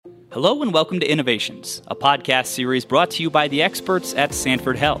Hello and welcome to Innovations, a podcast series brought to you by the experts at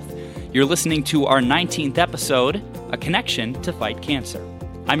Sanford Health. You're listening to our 19th episode, A Connection to Fight Cancer.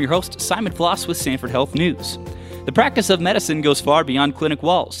 I'm your host, Simon Floss with Sanford Health News. The practice of medicine goes far beyond clinic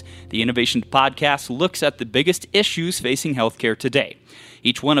walls. The Innovations podcast looks at the biggest issues facing healthcare today.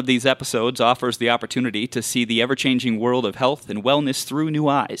 Each one of these episodes offers the opportunity to see the ever-changing world of health and wellness through new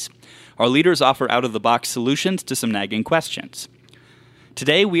eyes. Our leaders offer out-of-the-box solutions to some nagging questions.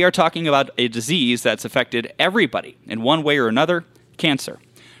 Today, we are talking about a disease that's affected everybody in one way or another, cancer.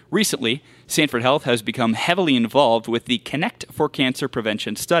 Recently, Sanford Health has become heavily involved with the Connect for Cancer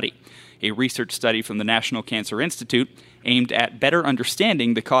Prevention study, a research study from the National Cancer Institute aimed at better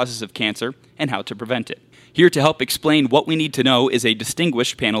understanding the causes of cancer and how to prevent it. Here to help explain what we need to know is a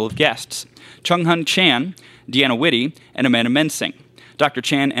distinguished panel of guests: Chung-Hun Chan, Deanna Whitty, and Amanda Mensing. Dr.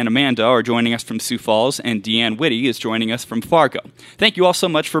 Chan and Amanda are joining us from Sioux Falls, and Deanna Whitty is joining us from Fargo. Thank you all so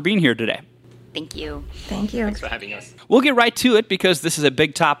much for being here today. Thank you. Thank you. Thanks for having us. We'll get right to it because this is a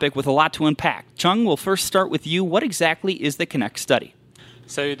big topic with a lot to unpack. Chung, we'll first start with you. What exactly is the Connect study?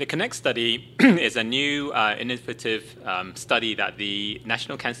 So the Connect study is a new innovative study that the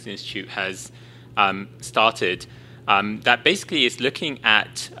National Cancer Institute has started that basically is looking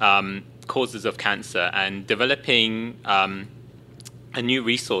at causes of cancer and developing a new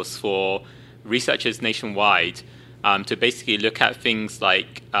resource for researchers nationwide to basically look at things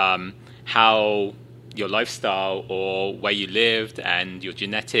like how your lifestyle or where you lived and your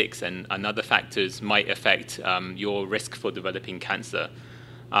genetics and other factors might affect your risk for developing cancer.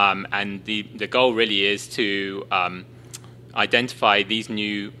 And the goal really is to identify these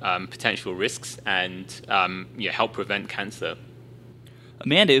new potential risks and help prevent cancer.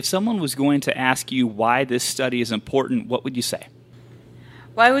 Amanda, if someone was going to ask you why this study is important, what would you say?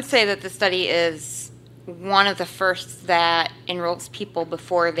 Well, I would say that the study is one of the first that enrolls people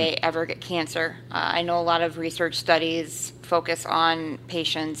before they ever get cancer. I know a lot of research studies focus on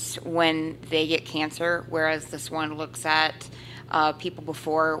patients when they get cancer, whereas this one looks at people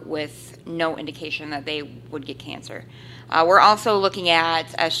before with no indication that they would get cancer. We're also looking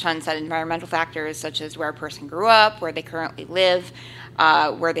at, as Chun said, environmental factors such as where a person grew up, where they currently live,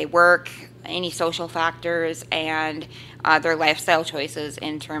 where they work, any social factors, and their lifestyle choices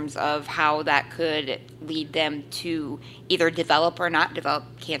in terms of how that could lead them to either develop or not develop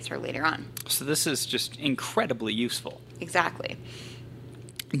cancer later on. So this is just incredibly useful. Exactly.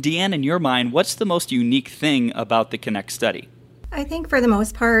 Deanne, in your mind, what's the most unique thing about the Connect study? I think for the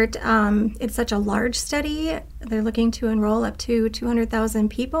most part, it's such a large study. They're looking to enroll up to 200,000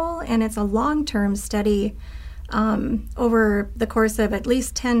 people, and it's a long-term study over the course of at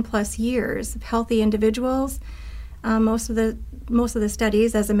least 10 plus years of healthy individuals. Most of the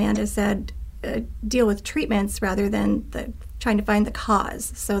studies, as Amanda said, deal with treatments rather than trying to find the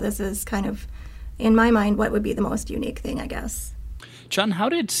cause. So this is kind of, in my mind, what would be the most unique thing, I guess. Chun, how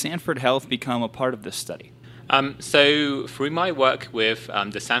did Sanford Health become a part of this study? So through my work with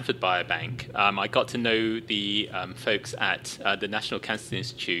the Sanford Biobank, I got to know the folks at the National Cancer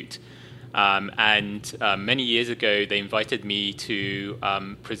Institute. And many years ago, they invited me to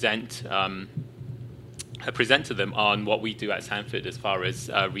present to them on what we do at Sanford as far as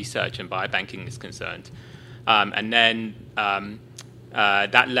research and biobanking is concerned. And then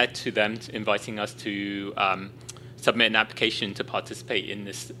that led to them inviting us to submit an application to participate in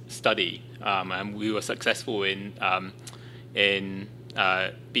this study. And we were successful in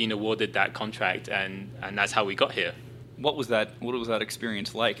being awarded that contract, and that's how we got here. What was that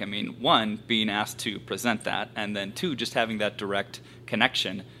experience like? I mean, one, being asked to present that, and then two, just having that direct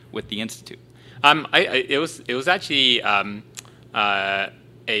connection with the Institute. It was actually a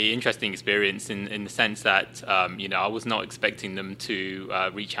interesting experience in the sense that I was not expecting them to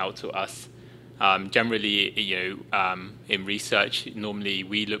reach out to us. Generally, in research, normally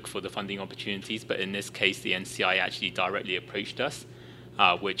we look for the funding opportunities, but in this case, the NCI actually directly approached us,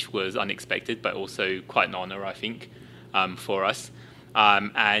 which was unexpected, but also quite an honor, I think, for us.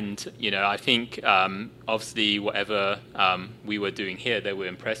 And I think obviously whatever we were doing here, they were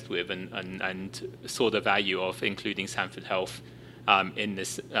impressed with and saw the value of including Sanford Health in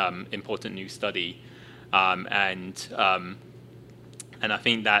this important new study. And I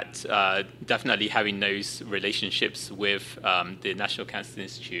think that definitely having those relationships with the National Cancer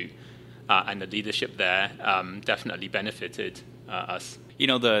Institute and the leadership there definitely benefited us. You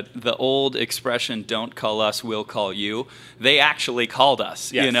know, the old expression, don't call us, we'll call you. They actually called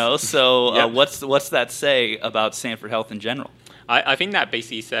us, yes. So Yep. What's that say about Sanford Health in general? I think that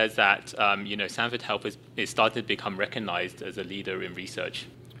basically says that, Sanford Health is starting to become recognized as a leader in research.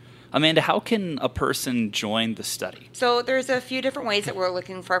 Amanda, how can a person join the study? So there's a few different ways that we're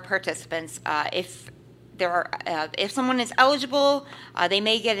looking for participants. If someone is eligible, they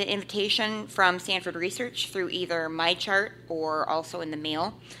may get an invitation from Sanford Research through either MyChart or also in the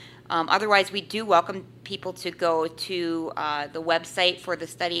mail. Otherwise, we do welcome people to go to the website for the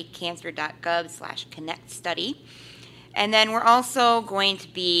study, cancer.gov/connectstudy. And then we're also going to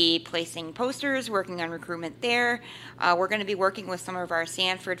be placing posters, working on recruitment there. We're going to be working with some of our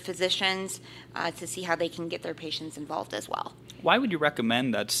Sanford physicians to see how they can get their patients involved as well. Why would you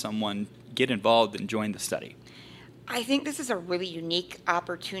recommend that someone get involved and join the study? I think this is a really unique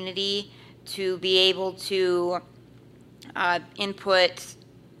opportunity to be able to input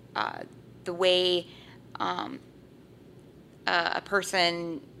the way a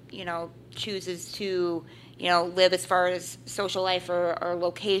person, chooses to, live as far as social life or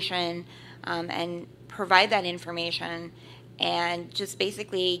location, and provide that information and just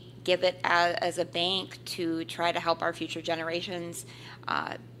basically give it as a bank to try to help our future generations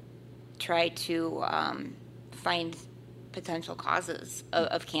try to find potential causes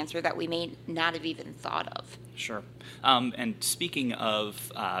of cancer that we may not have even thought of. Sure. And speaking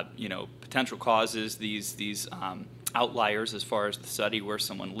of, potential causes, these outliers as far as the study, where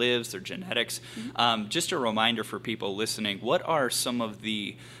someone lives, their genetics, just a reminder for people listening, what are some of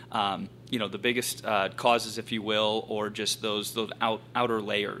the, the biggest causes, if you will, or just those outer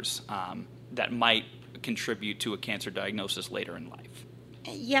layers that might contribute to a cancer diagnosis later in life?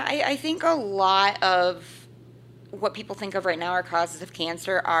 Yeah, I think a lot of what people think of right now are causes of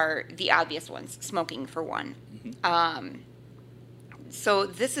cancer are the obvious ones, smoking for one. Mm-hmm. So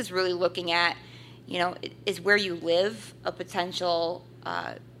this is really looking at, is where you live a potential,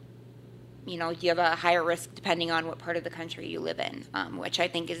 do you have a higher risk depending on what part of the country you live in, which I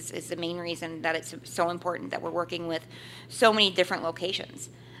think is the main reason that it's so important that we're working with so many different locations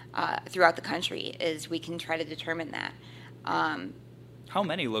throughout the country, is we can try to determine that. How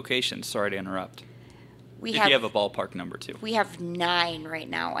many locations? Sorry to interrupt. You have a ballpark number, too. We have 9 right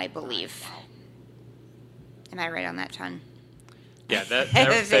now, I believe. Wow. Am I right on that, John? Yeah,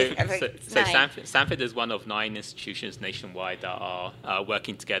 Sanford is one of 9 institutions nationwide that are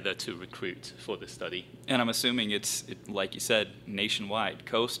working together to recruit for the study. And I'm assuming it's like you said, nationwide,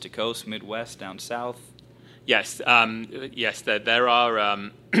 coast to coast, Midwest, down south. Yes, there are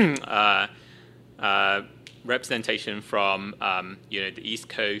representation from the East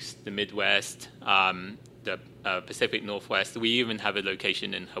Coast, the Midwest, the Pacific Northwest. We even have a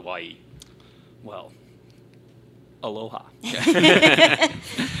location in Hawaii. Well, aloha.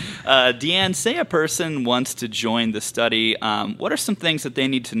 Deanne, say a person wants to join the study. What are some things that they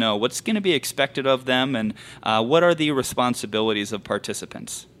need to know? What's going to be expected of them, and what are the responsibilities of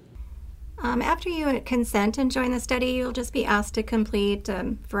participants? After you consent and join the study, you'll just be asked to complete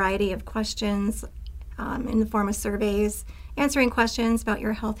a variety of questions in the form of surveys, answering questions about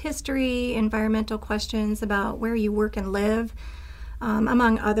your health history, environmental questions about where you work and live,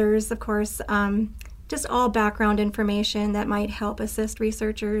 among others, of course. Just all background information that might help assist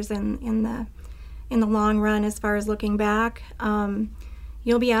researchers in the long run as far as looking back.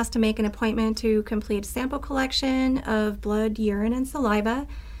 You'll be asked to make an appointment to complete sample collection of blood, urine, and saliva.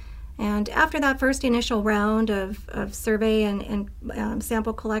 And after that first initial round of survey and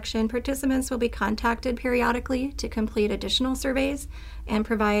sample collection, participants will be contacted periodically to complete additional surveys and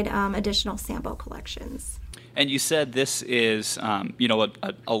provide additional sample collections. And you said this is, a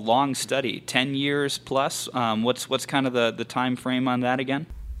long study, 10 years plus. What's kind of the time frame on that again?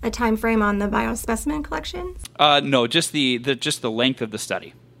 A time frame on the biospecimen collection? No, just the length of the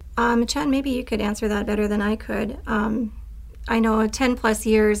study. Chen, maybe you could answer that better than I could. I know 10 plus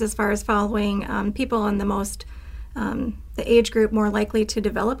years as far as following people in the age group more likely to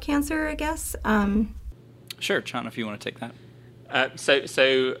develop cancer, I guess. Sure, Chan, if you want to take that.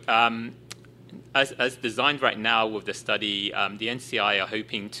 As designed right now with the study, the NCI are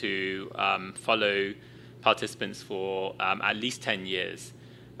hoping to follow participants for at least 10 years,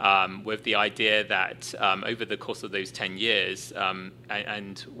 with the idea that over the course of those 10 years,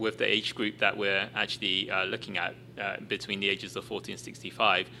 and with the age group that we're actually looking at, between the ages of 40 and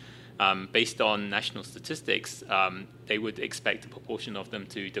 65, based on national statistics, they would expect a proportion of them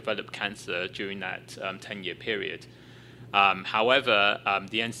to develop cancer during that 10-year period. However,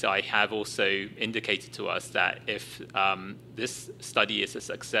 the NCI have also indicated to us that if this study is a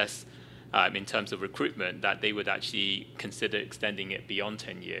success in terms of recruitment, that they would actually consider extending it beyond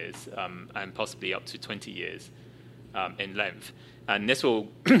 10 years and possibly up to 20 years in length. And this will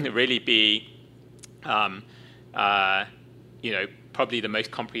really be, probably the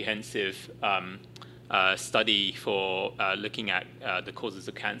most comprehensive study for looking at the causes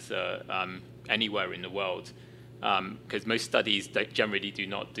of cancer anywhere in the world, because most studies generally do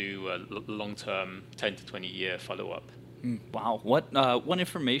not do a long-term 10 to 20-year follow-up. Wow. What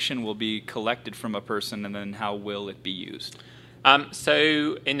information will be collected from a person, and then how will it be used?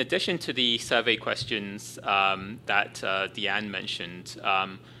 So in addition to the survey questions that Deanne mentioned,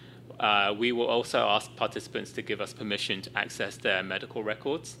 we will also ask participants to give us permission to access their medical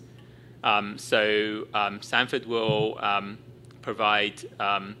records. So Sanford will provide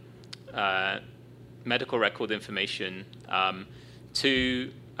medical record information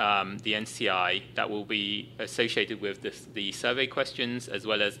to the NCI that will be associated with the survey questions as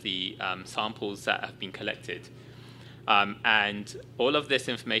well as the samples that have been collected. And all of this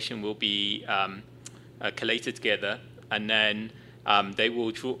information will be collated together, and then they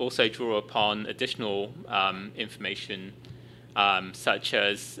will also draw upon additional information such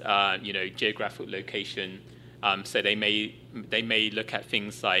as geographic location. So they may look at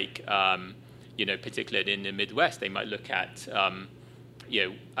things like particularly in the Midwest, they might look at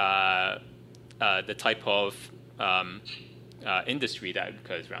the type of industry that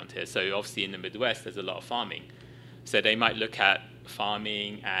occurs around here. So obviously in the Midwest, there's a lot of farming. So they might look at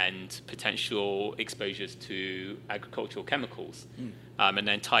farming and potential exposures to agricultural chemicals, and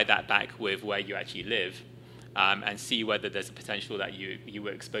then tie that back with where you actually live, and see whether there's a potential that you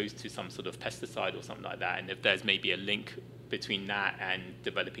were exposed to some sort of pesticide or something like that, and if there's maybe a link between that and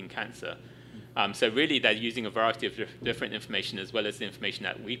developing cancer. So really, they're using a variety of different information as well as the information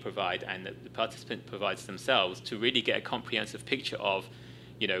that we provide and that the participant provides themselves to really get a comprehensive picture of,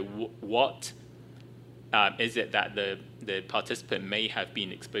 what is it that the participant may have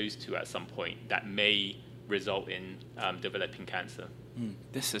been exposed to at some point that may result in developing cancer.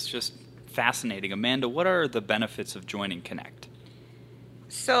 This is just fascinating. Amanda, what are the benefits of joining Connect?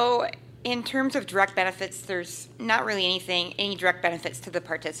 So in terms of direct benefits, there's not really any direct benefits to the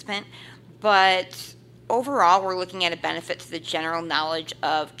participant, but overall we're looking at a benefit to the general knowledge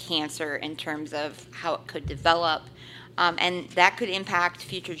of cancer in terms of how it could develop, and that could impact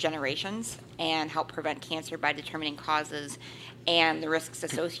future generations and help prevent cancer by determining causes and the risks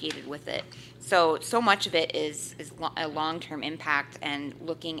associated with it. So much of it is a long-term impact, and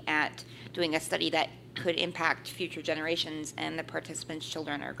looking at doing a study that could impact future generations and the participants'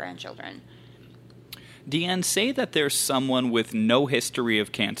 children or grandchildren. Deanne, say that there's someone with no history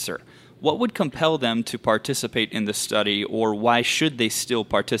of cancer. What would compel them to participate in the study, or why should they still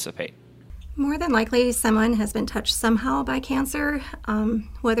participate? More than likely, someone has been touched somehow by cancer,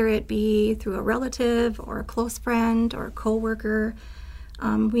 whether it be through a relative or a close friend or a coworker.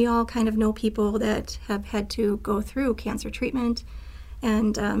 We all kind of know people that have had to go through cancer treatment,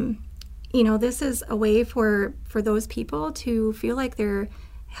 and this is a way for those people to feel like they're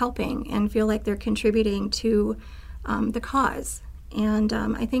helping and feel like they're contributing to the cause. And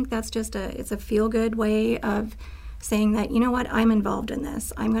I think that's just it's a feel-good way of saying that, I'm involved in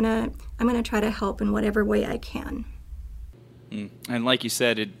this. I'm gonna try to help in whatever way I can. And like you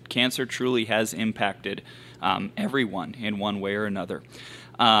said, cancer truly has impacted everyone in one way or another.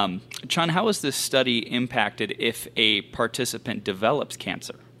 John, how is this study impacted if a participant develops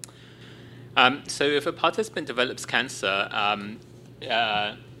cancer? So if a participant develops cancer,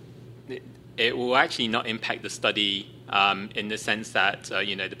 it will actually not impact the study in the sense that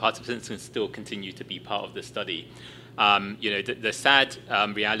the participants can still continue to be part of the study. The sad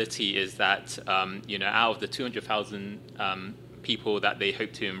reality is that out of the 200,000 people that they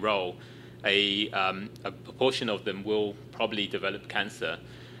hope to enroll, a proportion of them will probably develop cancer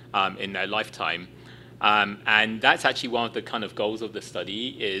in their lifetime, and that's actually one of the kind of goals of the study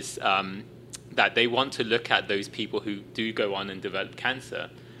is that they want to look at those people who do go on and develop cancer,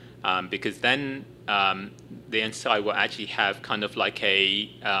 because then the NCI will actually have kind of like a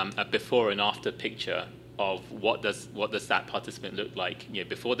before and after picture of what does that participant look like,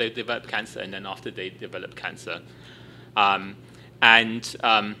 before they develop cancer and then after they develop cancer, what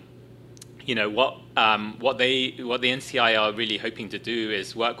the NCI are really hoping to do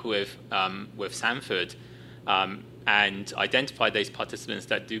is work with Sanford and identify those participants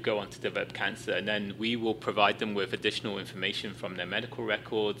that do go on to develop cancer, and then we will provide them with additional information from their medical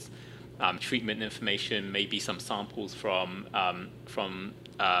records, treatment information, maybe some samples from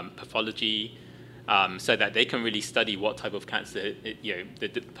pathology, so that they can really study what type of cancer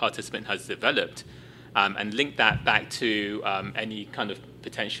the participant has developed, and link that back to any kind of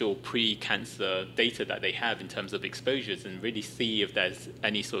potential pre-cancer data that they have in terms of exposures, and really see if there's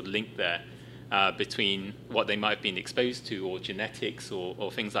any sort of link there between what they might have been exposed to, or genetics,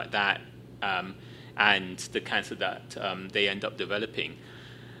 or things like that, and the cancer that they end up developing.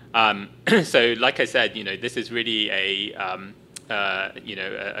 So, like I said, this is really a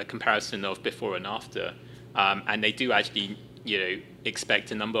comparison of before and after, and they do actually,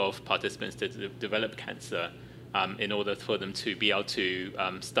 expect a number of participants to develop cancer in order for them to be able to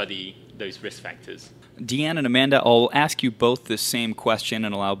study those risk factors. Deanne and Amanda, I'll ask you both the same question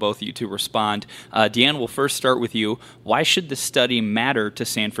and allow both of you to respond. Deanne, we'll first start with you. Why should the study matter to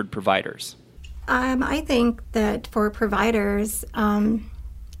Sanford providers? I think that for providers,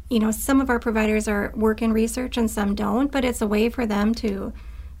 some of our providers work in research and some don't, but it's a way for them to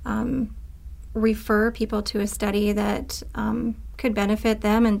refer people to a study that could benefit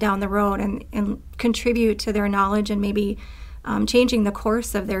them and down the road and contribute to their knowledge and maybe changing the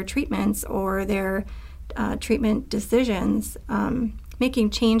course of their treatments or their treatment decisions, making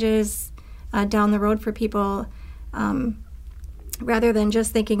changes down the road for people rather than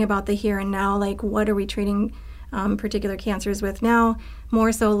just thinking about the here and now, like what are we treating particular cancers with now,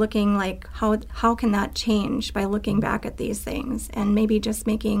 more so looking like how can that change by looking back at these things and maybe just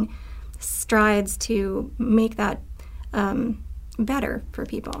making strides to make that better for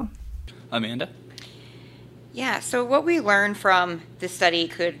people. Amanda? Yeah, so what we learned from this study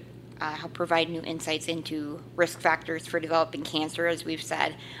could help provide new insights into risk factors for developing cancer, as we've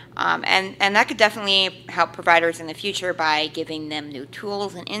said. And that could definitely help providers in the future by giving them new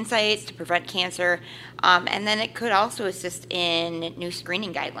tools and insights to prevent cancer. And then it could also assist in new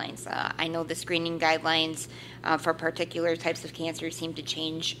screening guidelines. I know the screening guidelines for particular types of cancer seem to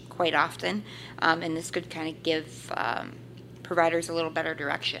change quite often. And this could kind of give providers a little better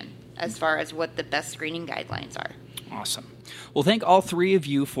direction as far as what the best screening guidelines are. Awesome. Well, thank all three of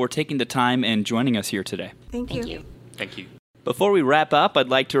you for taking the time and joining us here today. Thank you. Thank you. Before we wrap up, I'd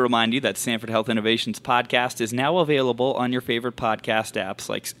like to remind you that Sanford Health Innovations podcast is now available on your favorite podcast apps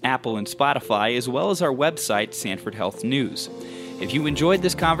like Apple and Spotify, as well as our website, Sanford Health News. If you enjoyed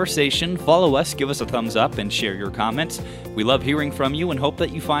this conversation, follow us, give us a thumbs up, and share your comments. We love hearing from you and hope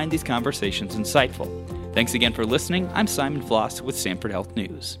that you find these conversations insightful. Thanks again for listening. I'm Simon Floss with Sanford Health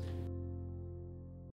News.